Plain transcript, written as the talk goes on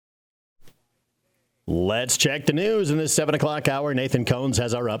Let's check the news in this 7 o'clock hour. Nathan Cohns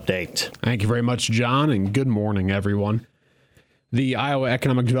has our update. Thank you very much, John, and good morning, everyone. The Iowa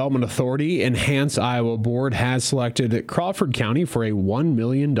Economic Development Authority Enhance Iowa Board has selected Crawford County for a $1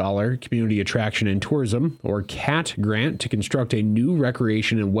 million Community Attraction and Tourism, or CAT, grant to construct a new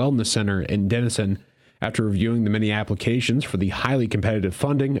recreation and wellness center in Denison. After reviewing the many applications for the highly competitive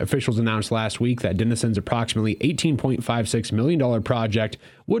funding, officials announced last week that Denison's approximately $18.56 million project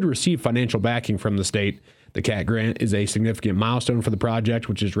would receive financial backing from the state. The CAT grant is a significant milestone for the project,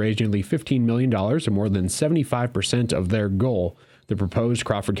 which has raised nearly $15 million, or more than 75% of their goal. The proposed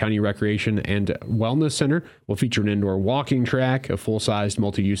Crawford County Recreation and Wellness Center will feature an indoor walking track, a full-sized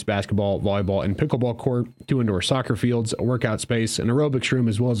multi-use basketball, volleyball, and pickleball court, 2 indoor soccer fields, a workout space, an aerobics room,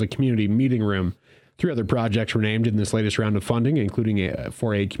 as well as a community meeting room. 3 other projects were named in this latest round of funding, including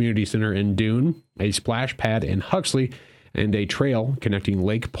for a community center in Dune, a splash pad in Huxley, and a trail connecting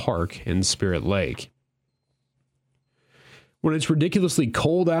Lake Park and Spirit Lake. When it's ridiculously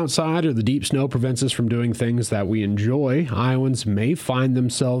cold outside or the deep snow prevents us from doing things that we enjoy, Iowans may find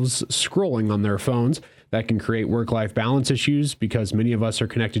themselves scrolling on their phones. That can create work-life balance issues because many of us are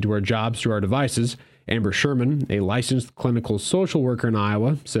connected to our jobs through our devices. Amber Sherman, a licensed clinical social worker in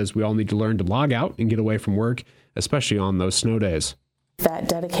Iowa, says we all need to learn to log out and get away from work, especially on those snow days. That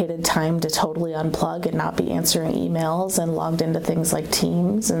dedicated time to totally unplug and not be answering emails and logged into things like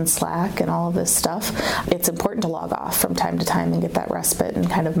Teams and Slack and all of this stuff. It's important to log off from time to time and get that respite and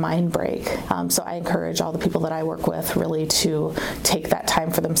kind of mind break. So I encourage all the people that I work with really to take that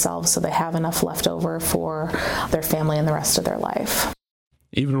time for themselves so they have enough left over for their family and the rest of their life.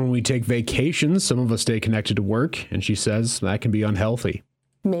 Even when we take vacations, some of us stay connected to work, and she says that can be unhealthy.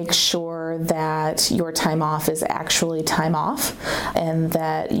 Make sure that your time off is actually time off and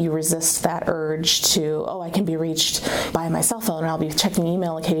that you resist that urge to, I can be reached by my cell phone and I'll be checking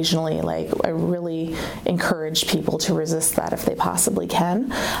email occasionally. I really encourage people to resist that if they possibly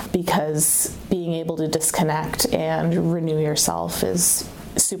can, because being able to disconnect and renew yourself is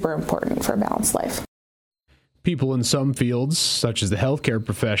super important for a balanced life. People in some fields, such as the healthcare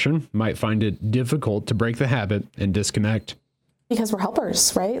profession, might find it difficult to break the habit and disconnect. Because we're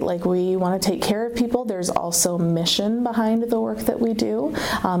helpers, right? We want to take care of people. There's also mission behind the work that we do.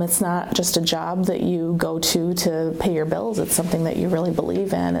 It's not just a job that you go to pay your bills. It's something that you really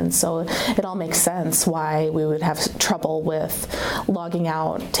believe in. And so it all makes sense why we would have trouble with logging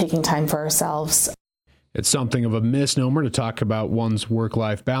out, taking time for ourselves. It's something of a misnomer to talk about one's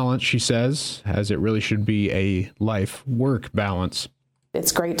work-life balance, she says, as it really should be a life-work balance.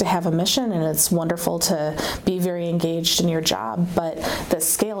 It's great to have a mission and it's wonderful to be very engaged in your job, but the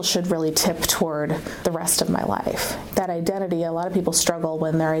scale should really tip toward the rest of my life. That identity, a lot of people struggle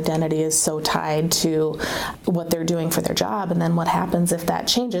when their identity is so tied to what they're doing for their job, and then what happens if that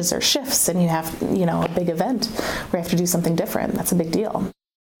changes or shifts and you have, a big event where you have to do something different. That's a big deal.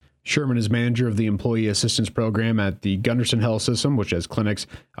 Sherman is manager of the Employee Assistance Program at the Gunderson Health System, which has clinics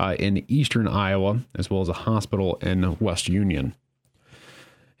in eastern Iowa, as well as a hospital in West Union.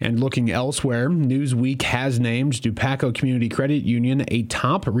 And looking elsewhere, Newsweek has named Dupaco Community Credit Union a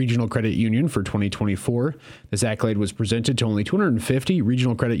top regional credit union for 2024. This accolade was presented to only 250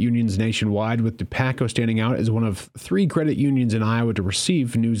 regional credit unions nationwide, with Dupaco standing out as one of 3 credit unions in Iowa to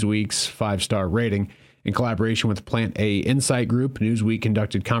receive Newsweek's 5-star rating. In collaboration with Plant A Insight Group, Newsweek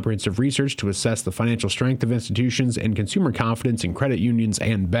conducted comprehensive research to assess the financial strength of institutions and consumer confidence in credit unions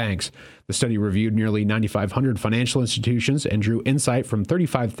and banks. The study reviewed nearly 9,500 financial institutions and drew insight from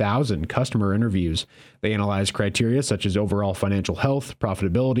 35,000 customer interviews. They analyzed criteria such as overall financial health,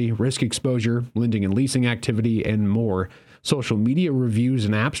 profitability, risk exposure, lending and leasing activity, and more. Social media reviews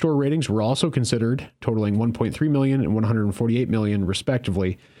and app store ratings were also considered, totaling 1.3 million and 148 million,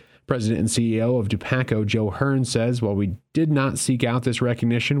 respectively. President and CEO of Dupaco, Joe Hearn, says, while we did not seek out this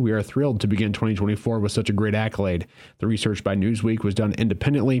recognition, we are thrilled to begin 2024 with such a great accolade. The research by Newsweek was done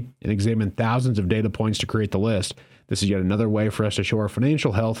independently and examined thousands of data points to create the list. This is yet another way for us to show our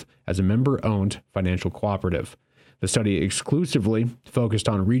financial health as a member-owned financial cooperative. The study exclusively focused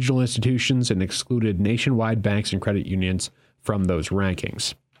on regional institutions and excluded nationwide banks and credit unions from those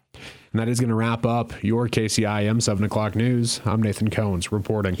rankings. And that is going to wrap up your KCIM 7 o'clock news. I'm Nathan Cohns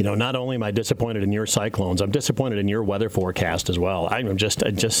reporting. Not only am I disappointed in your cyclones, I'm disappointed in your weather forecast as well. I'm just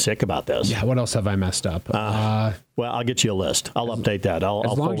sick about this. Yeah, what else have I messed up? Well, I'll get you a list. I'll update that.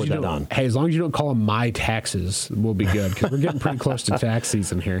 I'll forward that on. Hey, as long as you don't call them my taxes, we'll be good, because we're getting pretty close to tax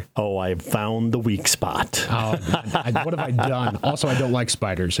season here. Oh, I found the weak spot. Oh, what have I done? Also, I don't like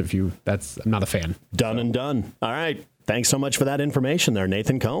spiders. I'm not a fan. Done and done. All right. Thanks so much for that information there,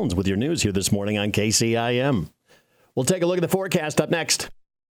 Nathan Cohns, with your news here this morning on KCIM. We'll take a look at the forecast up next.